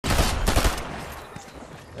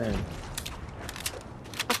Man.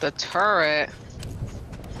 Not the turret.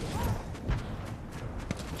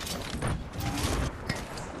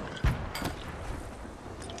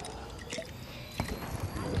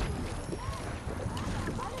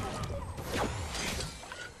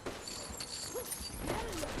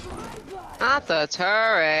 Not the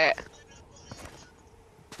turret.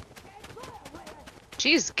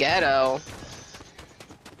 She's ghetto.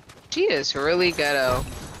 She is really ghetto.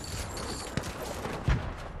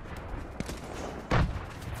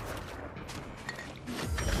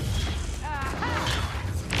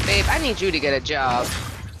 Babe, I need you to get a job.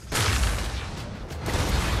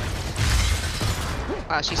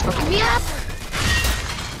 Wow, she's fucking me up.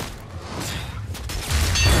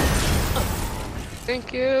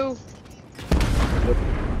 Thank you.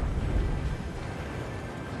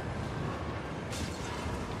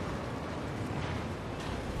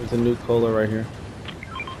 There's a new cola right here.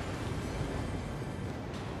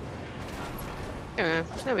 Yeah,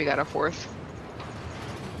 now we got a fourth.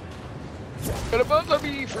 What about the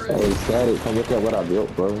beef? Hey, Static, come look at what I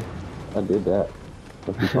built, bro. I did that.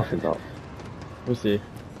 What you talking about? We'll see.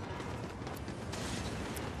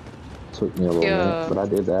 Took me a little minute, but I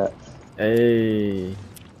did that. Hey.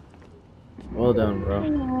 Well done,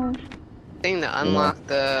 bro. Thing to unlock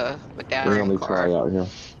the We medallion only try card. out here.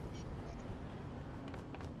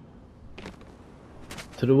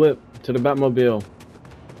 To the whip. To the Batmobile.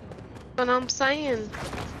 What I'm saying.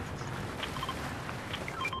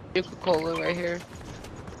 Coca-Cola right here.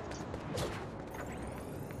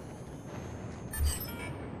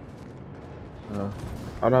 I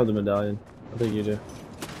don't have the medallion. I think you do.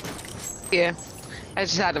 Yeah. I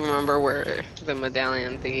just had to remember where the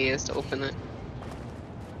medallion thingy is to open it.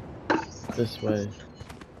 This way.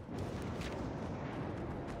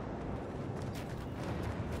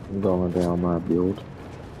 I'm going down my build.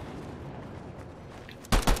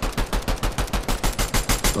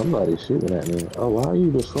 Somebody's shooting at me. Oh, why are you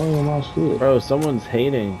destroying my shit? Bro, someone's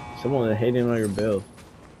hating. Someone is hating on your build.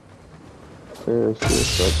 Ferris is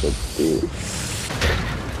such a bitch.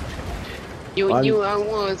 You want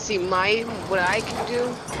to see what I can do?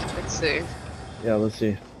 Let's see. Yeah, let's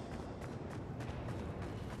see.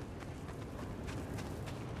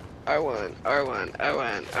 R1.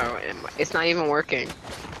 It's not even working.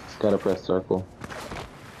 Gotta press circle.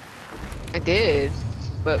 I did,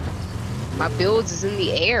 but my builds is in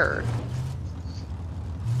the air.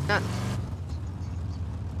 Not.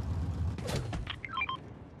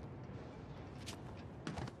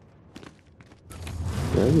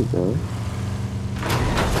 There you go.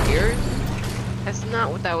 Weird. That's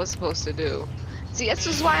not what that was supposed to do. See, this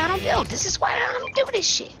is why I don't build. This is why I don't do this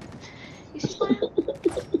shit.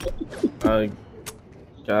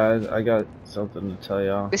 Guys, I got something to tell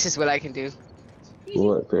y'all. This is what I can do.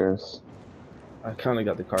 What, Ferris? I kind of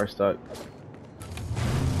got the car stuck.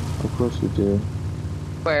 Of course you did.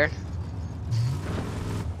 Where?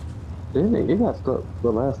 Didn't it? It got stuck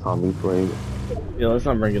the last time we played. Yeah, let's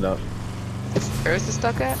not bring it up. Where is it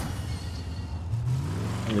stuck at?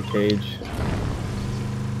 In the cage.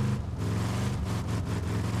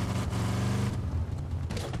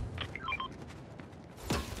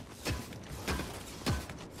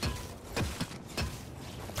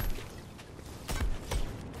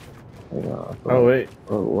 Oh wait.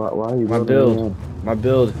 Oh, why are you My building build. My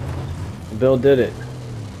build. The build did it.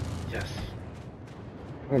 Yes.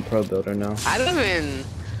 I'm a pro builder now. I don't even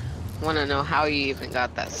want to know how you even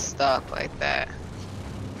got that stuck like that.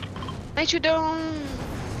 Nitrodome.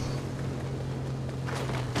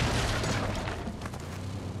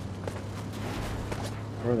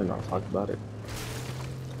 I'd rather not talk about it.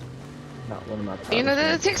 Not one of my You know,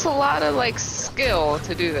 proudest it takes a lot of like skill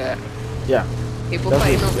to do that. moments. Yeah. People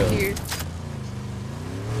Definitely fighting over skill. here.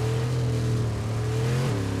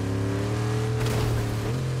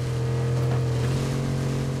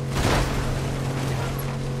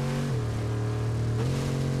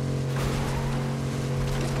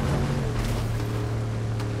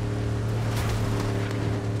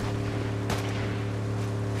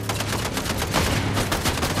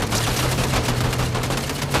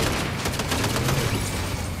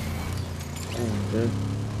 Dude.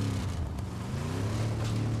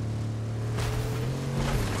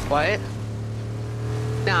 What?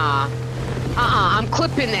 Nah. I'm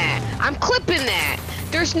clipping that. I'm clipping that.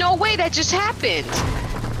 There's no way that just happened.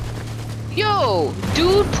 Yo,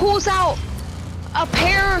 dude pulls out a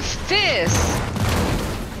pair of fists.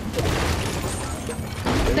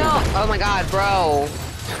 No. Oh my god, bro.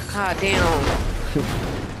 God damn.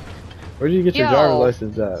 Where'd you get your Yo. driver's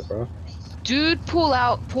license at, bro? Dude pulled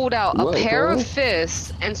out a What, pair bro? of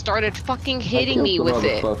fists and started fucking I hitting killed me the with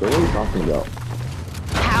it. motherfucker. What are you talking about?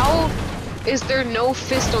 How How is there no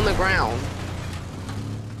fist on the ground?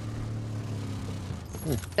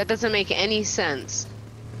 That doesn't make any sense.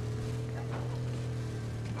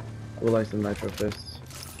 I would like some nitro fists.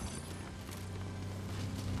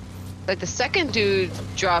 Like the second dude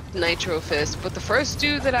dropped nitro fist, but the first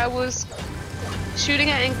dude that I was shooting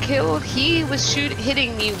at and killed, he was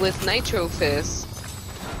hitting me with nitro fist.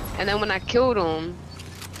 And then when I killed him,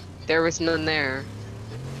 there was none there.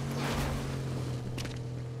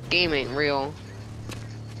 Game ain't real.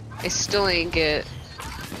 I still ain't get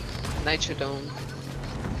Nitrodome.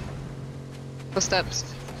 Footsteps.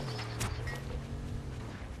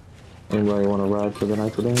 Anybody want to ride for the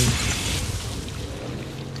Nitrodome?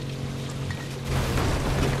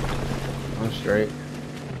 I'm straight.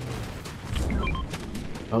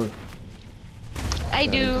 Oh. I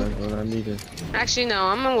do. Exactly what I needed. Actually, no,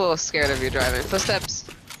 I'm a little scared of your driving. Footsteps.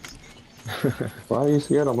 Why are you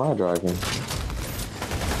scared of my driving?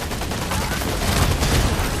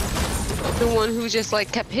 The one who just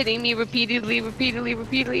like kept hitting me repeatedly,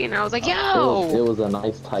 and I was like, It yo! was a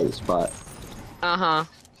nice tight spot. Uh-huh.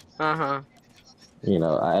 Uh-huh. You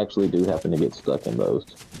know, I actually do happen to get stuck in those.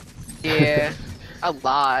 Yeah. A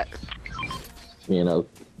lot. You know,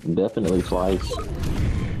 definitely twice.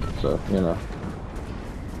 So, you know.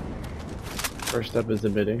 First step is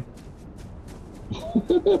admitting.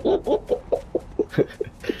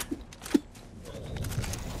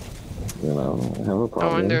 You know, I have a I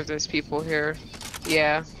problem. wonder if there's people here.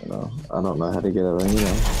 Yeah. You know, I don't know how to get out of, you know,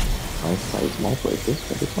 nice tight small places,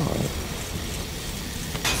 but it's alright.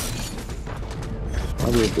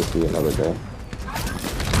 I'll give this to you another day.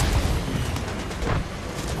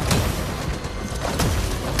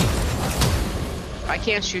 I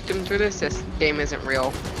can't shoot them through this. This game isn't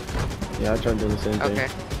real. Yeah, I tried doing the same thing. Okay.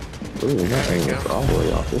 Ooh, that There we thing go. is all the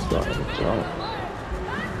way off this guy. Wow.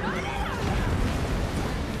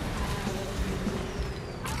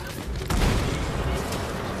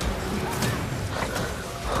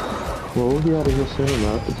 Well, we'll be out of here soon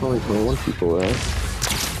enough. It's only 21 people left.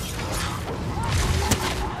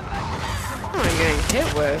 What am I getting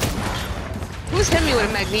hit with? Who's hit me with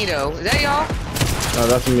a Magneto? Is that y'all? No,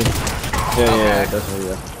 that's me. Yeah, Okay. yeah, definitely,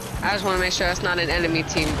 yeah. I just want to make sure that's not an enemy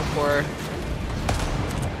team before.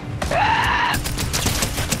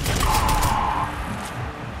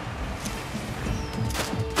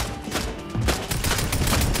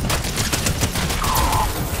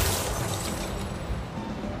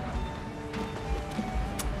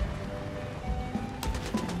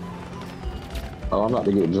 Oh, I'm about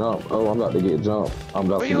to get jumped. Oh, I'm about to get jumped. I'm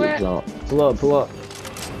about Where to you get at? jumped. Pull up, pull up.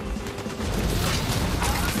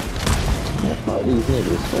 Oh, these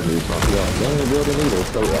niggas. What are you talking about? They ain't building either,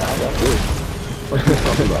 so yeah, I got this. What you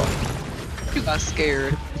talking about? You got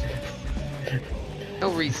scared. No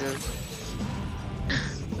reason.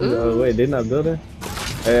 Wait, didn't I build it?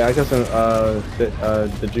 Hey, I got some,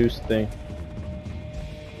 the juice thing.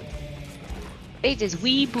 They just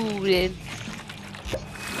weebooted.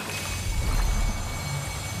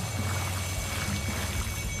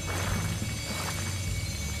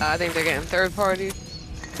 I think they're getting third party.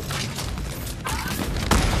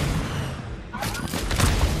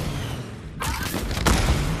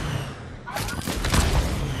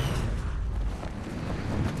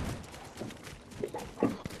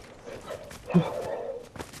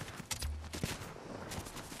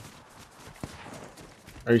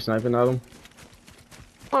 Are you sniping at them?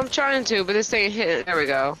 Well, I'm trying to, but this ain't hitting. There we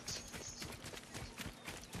go.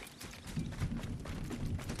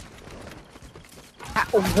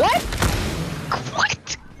 What?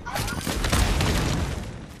 What?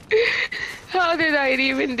 How did I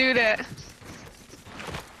even do that?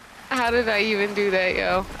 How did I even do that,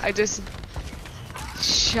 yo? I just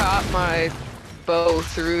shot my bow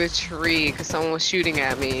through the tree because someone was shooting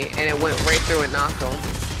at me, and it went right through and knocked him.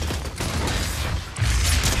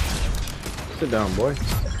 Sit down, boy.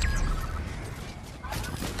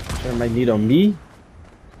 Turn my need on me?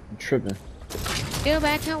 I'm tripping. Go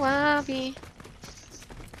back to lobby.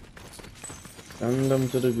 Send them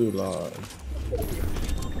to the gulag.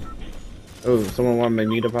 Oh, someone want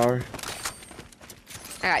Magneto power?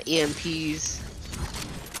 I got EMPs.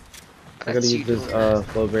 I gotta use this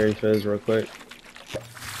Flowberry Fizz real quick.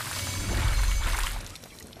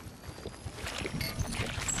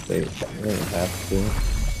 They don't have to.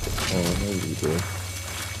 Oh, maybe you do.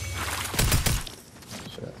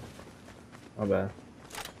 Shit. My bad.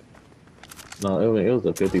 No, it was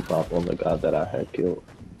a 50 pop on the guy that I had killed.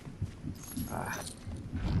 Ah.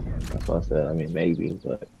 That's why I said, I mean, maybe,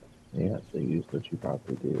 but you have to use what you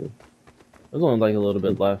probably did. There's only like a little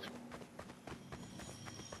bit left.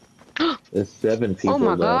 It's 7 people. Oh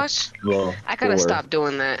my though. gosh. Well, I gotta 4. stop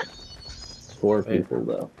doing that. 4 Wait. people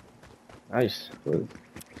though. Nice. So,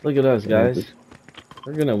 Look at us, yeah, guys.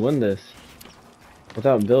 We're gonna win this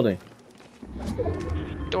without building.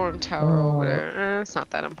 Dorm tower over there. It's not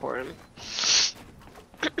that important.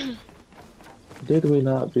 Did we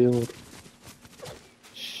not build?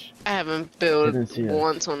 Shh. I haven't built Didn't see it.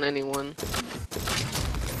 once on anyone.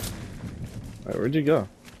 Alright, where'd you go?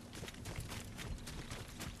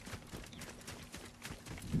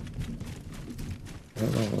 I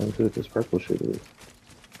don't know. Let's see what this purple shit is.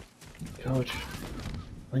 Coach,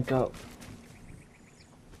 link up.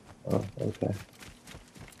 Oh, okay.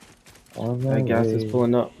 On my That gas way. is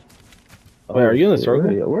pulling up. Oh, Wait, are you in the shit,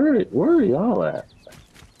 circle? Where are y'all at?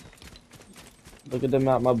 Look at the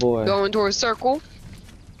map, my boy. Going towards circle.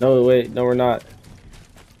 No, wait, no, we're not.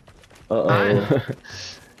 Uh-oh.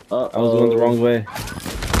 Uh-oh. I was going the wrong way.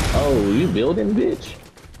 Oh, you building, bitch?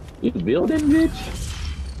 You building, bitch?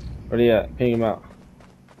 Where are you at? Ping him out.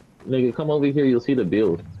 Nigga, come over here, you'll see the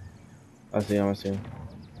build. I see him, I see him.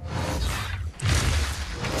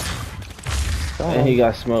 Oh. And he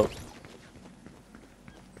got smoked.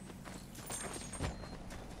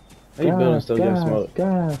 How you building still getting smoked?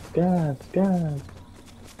 Guys.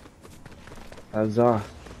 Huzzah.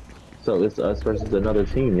 So it's us versus another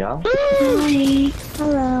team, y'all? Hi.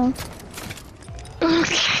 Hello.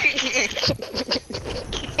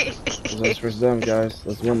 It's us versus them, guys.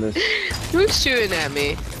 Let's win this. Who's shooting at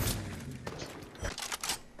me?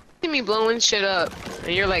 See me blowing shit up,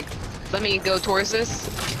 and you're like, let me go towards this?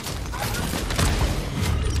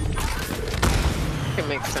 It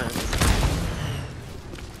makes sense.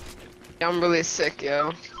 Yeah, I'm really sick,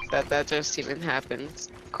 yo. That just even happened.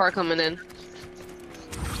 Car coming in.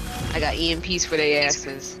 I got EMPs for their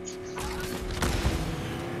asses.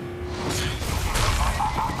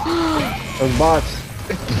 Those bots.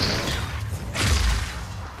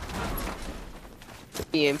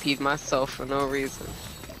 EMP'd myself for no reason.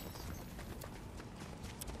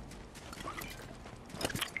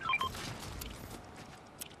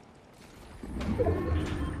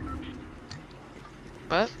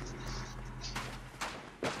 What?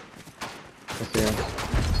 I see him.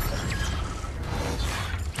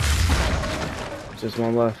 Just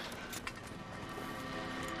one left.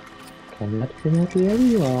 Come at me, here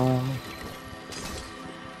you are.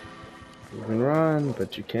 You can run,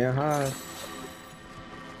 but you can't hide.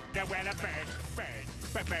 Damn,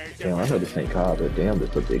 I know this ain't COD, but damn,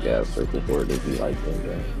 this a big ass circle for it to be like that,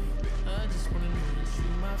 man.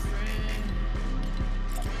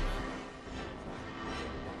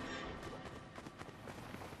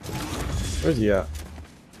 Where's he at?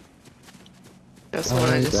 That's the one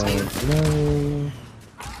I just seen. No.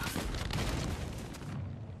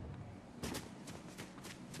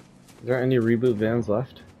 Is there any reboot vans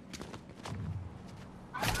left?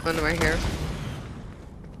 One right here.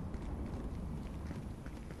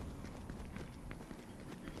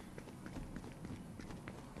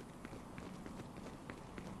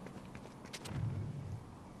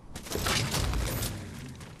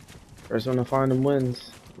 First one to find him wins.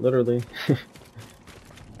 Literally. Let's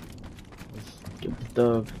get the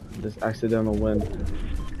dub. This accidental win.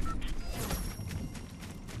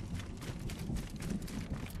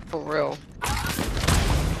 For real.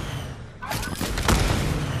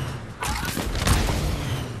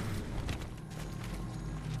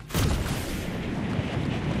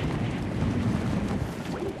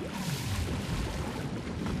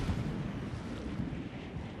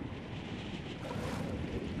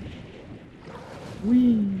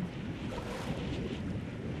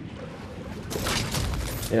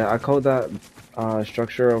 Yeah, I called that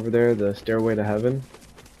structure over there the Stairway to Heaven.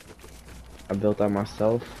 I built that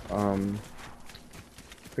myself.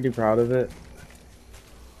 Pretty proud of it. What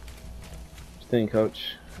you think,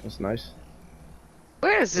 Coach? That's nice.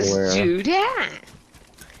 Where is this Where? dude at?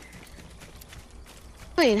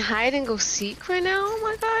 Playing hide and go seek right now? Oh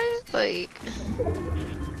my god! Like,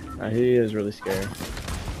 He is really scary.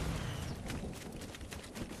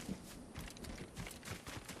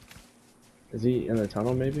 Is he in the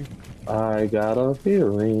tunnel, maybe? I got a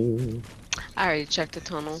feeling. I already checked the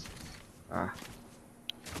tunnel. Ah.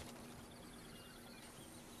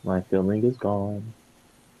 My feeling is gone.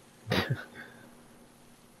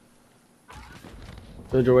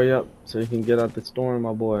 Build your way up so you can get out the storm,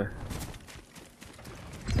 my boy.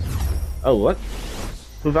 Oh, what?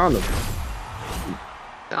 Who found him?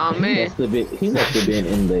 Oh man, He must have been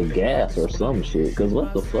in the gas or some shit, cause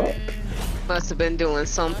what the fuck? must have been doing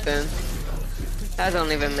something. That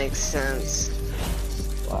don't even make sense.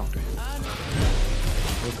 Wow.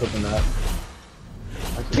 We're cooking that.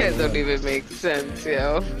 That don't even make sense,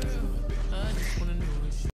 yo.